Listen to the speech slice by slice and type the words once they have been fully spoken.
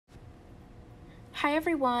Hi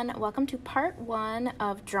everyone, welcome to part 1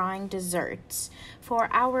 of drawing desserts. For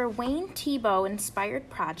our Wayne Thiebaud inspired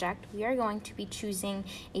project, we are going to be choosing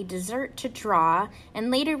a dessert to draw,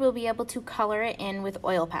 and later we'll be able to color it in with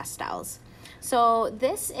oil pastels. So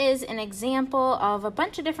this is an example of a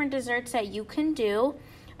bunch of different desserts that you can do.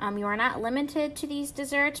 You are not limited to these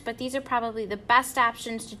desserts, but these are probably the best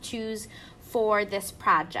options to choose for this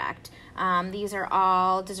project. These are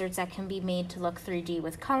all desserts that can be made to look 3D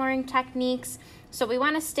with coloring techniques. So we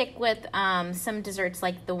want to stick with some desserts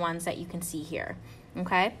like the ones that you can see here,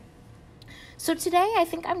 okay? So today I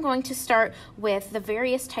think I'm going to start with the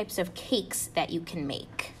various types of cakes that you can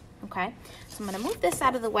make, okay? So I'm going to move this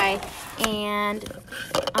out of the way, and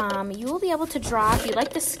you will be able to draw. If you'd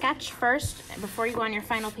like to sketch first before you go on your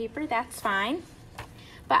final paper, that's fine.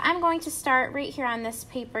 But I'm going to start right here on this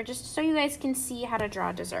paper just so you guys can see how to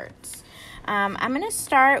draw desserts. I'm going to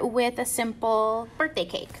start with a simple birthday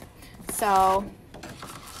cake. So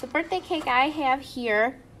the birthday cake I have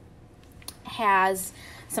here has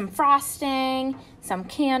some frosting, some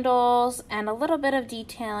candles, and a little bit of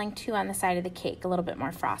detailing too on the side of the cake, a little bit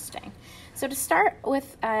more frosting. So to start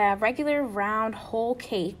with a regular round whole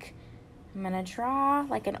cake, I'm going to draw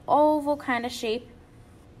like an oval kind of shape.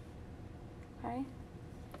 Okay.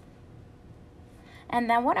 And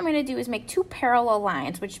then what I'm going to do is make 2 parallel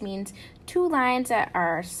lines, which means 2 lines that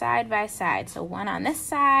are side by side. So one on this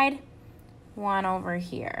side, one over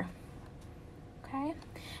here. Okay?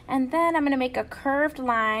 And then I'm going to make a curved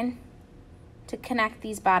line to connect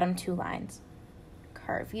these bottom 2 lines.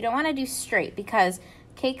 Curve. You don't want to do straight because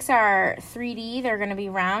cakes are 3D. They're going to be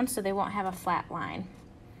round, so they won't have a flat line.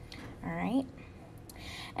 All right?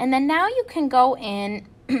 And then now you can go in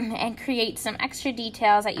and create some extra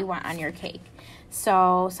details that you want on your cake.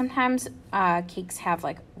 So sometimes cakes have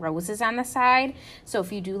like roses on the side. So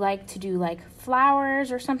if you do like to do like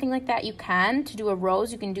flowers or something like that, you can. To do a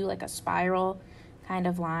rose, you can do like a spiral kind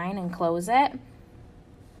of line and close it.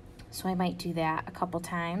 So I might do that a couple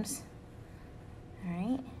times. All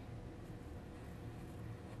right.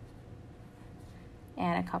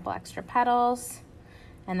 And a couple extra petals.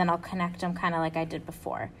 And then I'll connect them kind of like I did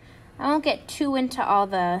before. I won't get too into all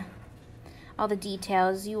the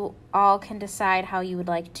details. You all can decide how you would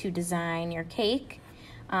like to design your cake.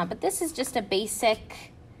 But this is just a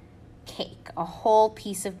basic cake, a whole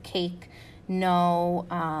piece of cake, no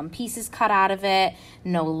pieces cut out of it,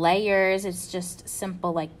 no layers. It's just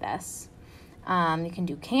simple like this. You can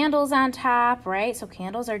do candles on top, right? So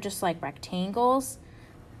candles are just like rectangles,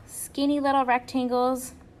 skinny little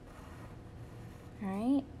rectangles, all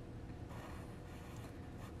right?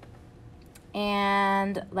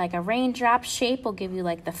 And like a raindrop shape will give you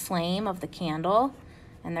like the flame of the candle,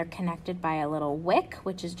 and they're connected by a little wick,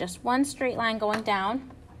 which is just one straight line going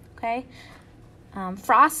down, okay?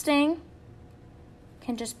 Frosting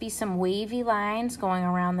can just be some wavy lines going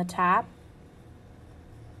around the top.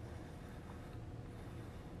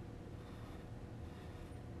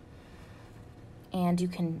 And you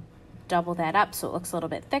can double that up so it looks a little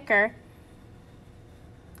bit thicker,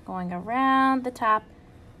 going around the top.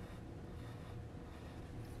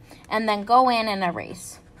 And then go in and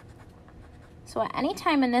erase. So at any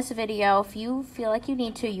time in this video, if you feel like you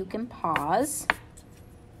need to, you can pause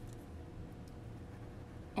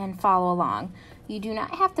and follow along. You do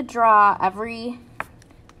not have to draw every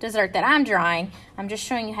dessert that I'm drawing. I'm just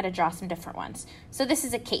showing you how to draw some different ones. So this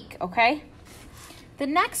is a cake, okay? The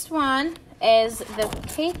next one is the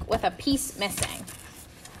cake with a piece missing.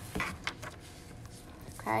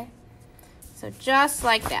 Okay? So just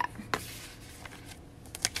like that.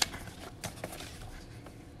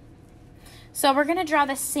 So we're going to draw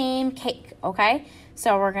the same cake, okay?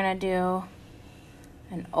 So we're going to do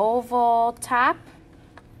an oval top.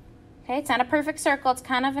 Okay, it's not a perfect circle. It's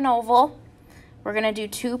kind of an oval. We're going to do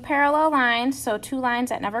 2 parallel lines, so 2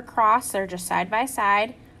 lines that never cross. They're just side by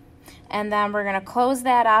side. And then we're going to close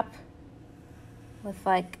that up with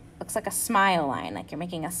like, looks like a smile line, like you're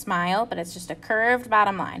making a smile, but it's just a curved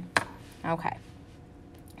bottom line. Okay.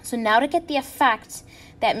 So now to get the effect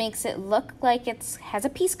that makes it look like it has a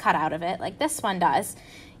piece cut out of it, like this one does,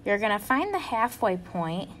 you're going to find the halfway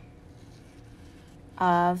point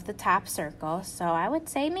of the top circle. So I would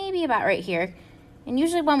say maybe about right here. And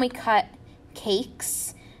usually when we cut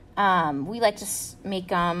cakes, we like to make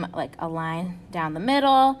them like a line down the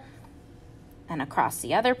middle and across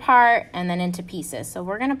the other part and then into pieces. So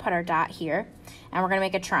we're going to put our dot here, and we're going to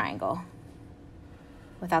make a triangle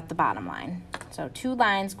without the bottom line. So 2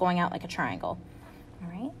 lines going out like a triangle. All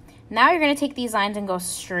right. Now you're going to take these lines and go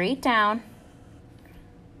straight down.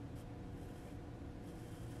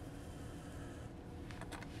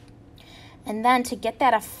 And then to get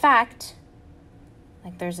that effect,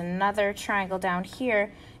 like there's another triangle down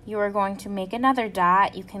here, you are going to make another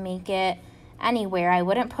dot. You can make it anywhere. I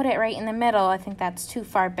wouldn't put it right in the middle. I think that's too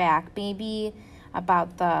far back. Maybe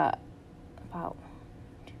about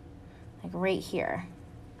like right here.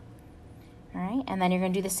 All right, and then you're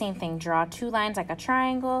going to do the same thing. Draw 2 lines like a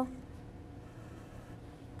triangle.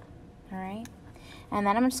 All right, and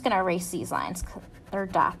then I'm just going to erase these lines. They're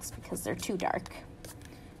dots because they're too dark.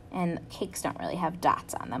 And cakes don't really have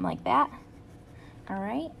dots on them like that. All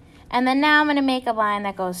right, and then now I'm going to make a line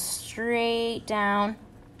that goes straight down,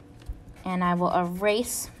 and I will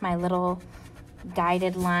erase my little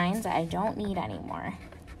guided lines that I don't need anymore.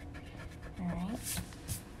 All right,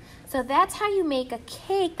 so that's how you make a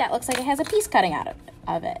cake that looks like it has a piece cutting out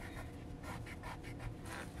of it.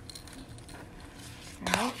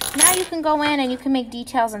 All right, now you can go in and you can make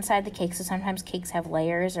details inside the cake. So sometimes cakes have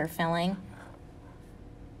layers or filling.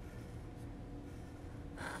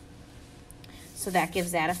 So that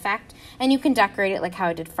gives that effect. And you can decorate it like how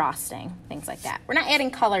I did frosting, things like that. We're not adding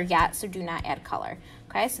color yet, so do not add color.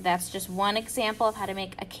 Okay, so that's just one example of how to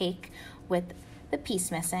make a cake with the piece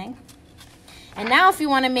missing. And now if you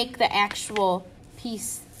want to make the actual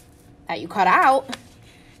piece that you cut out,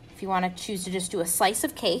 if you want to choose to just do a slice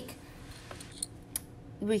of cake,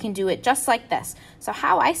 we can do it just like this. So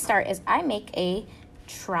how I start is I make a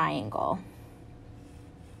triangle,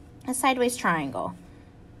 a sideways triangle.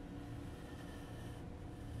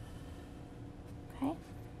 Okay,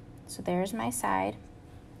 so there's my side.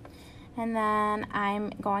 And then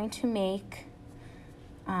I'm going to make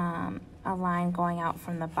a line going out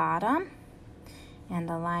from the bottom and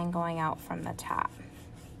a line going out from the top.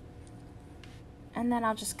 And then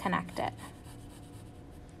I'll just connect it.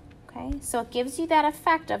 Okay, so it gives you that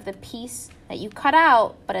effect of the piece that you cut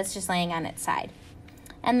out, but it's just laying on its side.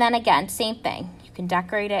 And then again, same thing. You can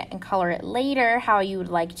decorate it and color it later how you would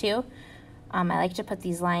like to. I like to put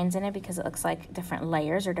these lines in it because it looks like different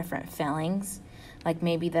layers or different fillings. Like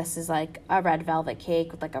maybe this is like a red velvet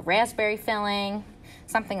cake with like a raspberry filling,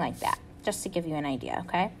 something like that, just to give you an idea,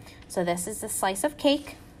 okay? So this is the slice of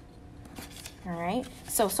cake. All right,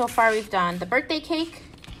 so far we've done the birthday cake,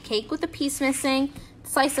 cake with the piece missing,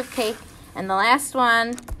 slice of cake, and the last one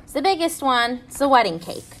is the biggest one. It's the wedding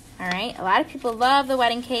cake. All right, a lot of people love the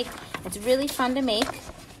wedding cake. It's really fun to make,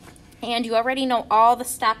 and you already know all the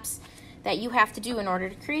steps that you have to do in order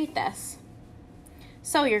to create this.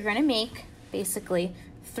 So you're going to make basically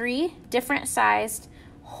 3 different sized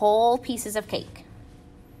whole pieces of cake.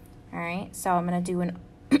 All right, so I'm going to do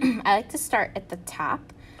I like to start at the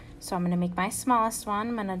top. So I'm going to make my smallest one.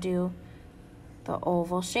 I'm going to do the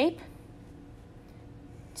oval shape,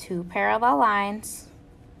 2 parallel lines,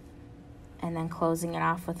 and then closing it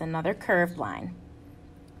off with another curved line.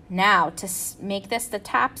 Now, to make this the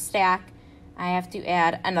top stack, I have to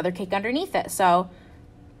add another cake underneath it. So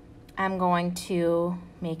I'm going to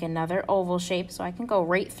make another oval shape so I can go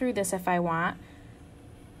right through this if I want.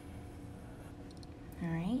 All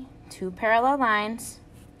right, 2 parallel lines,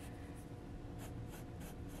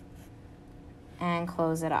 and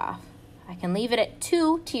close it off. I can leave it at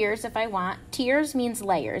 2 tiers if I want. Tiers means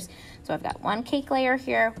layers. So I've got 1 cake layer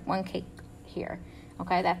here, 1 cake here.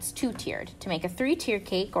 Okay, that's 2-tiered. To make a 3-tier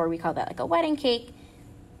cake, or we call that like a wedding cake,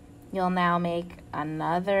 you'll now make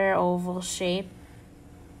another oval shape,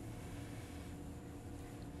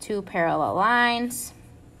 2 parallel lines,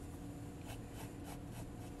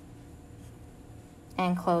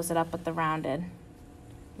 and close it up with the rounded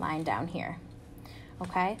line down here.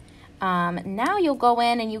 Okay, now you'll go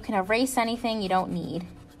in and you can erase anything you don't need.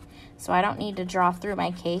 So I don't need to draw through my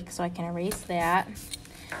cake, so I can erase that.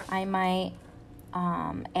 I might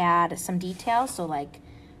add some details, so like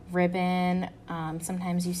ribbon,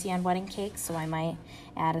 sometimes you see on wedding cakes, so I might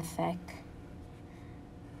add a thick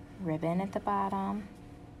ribbon at the bottom.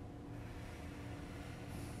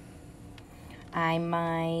 I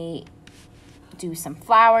might do some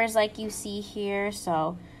flowers like you see here,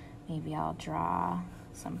 so maybe I'll draw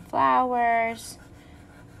some flowers.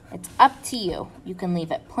 It's up to you. You can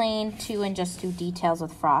leave it plain too and just do details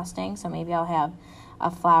with frosting. So maybe I'll have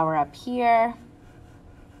a flower up here.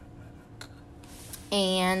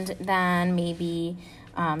 And then maybe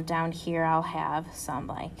down here I'll have some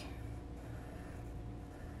like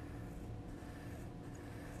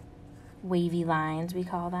wavy lines, we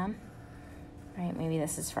call them. Right, maybe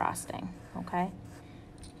this is frosting, okay?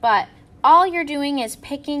 But all you're doing is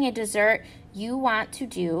picking a dessert you want to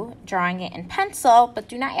do, drawing it in pencil, but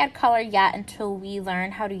do not add color yet until we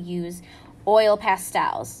learn how to use oil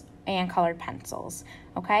pastels and colored pencils,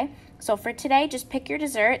 okay? So for today, just pick your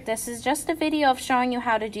dessert. This is just a video of showing you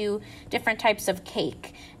how to do different types of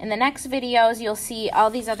cake. In the next videos, you'll see all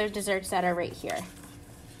these other desserts that are right here.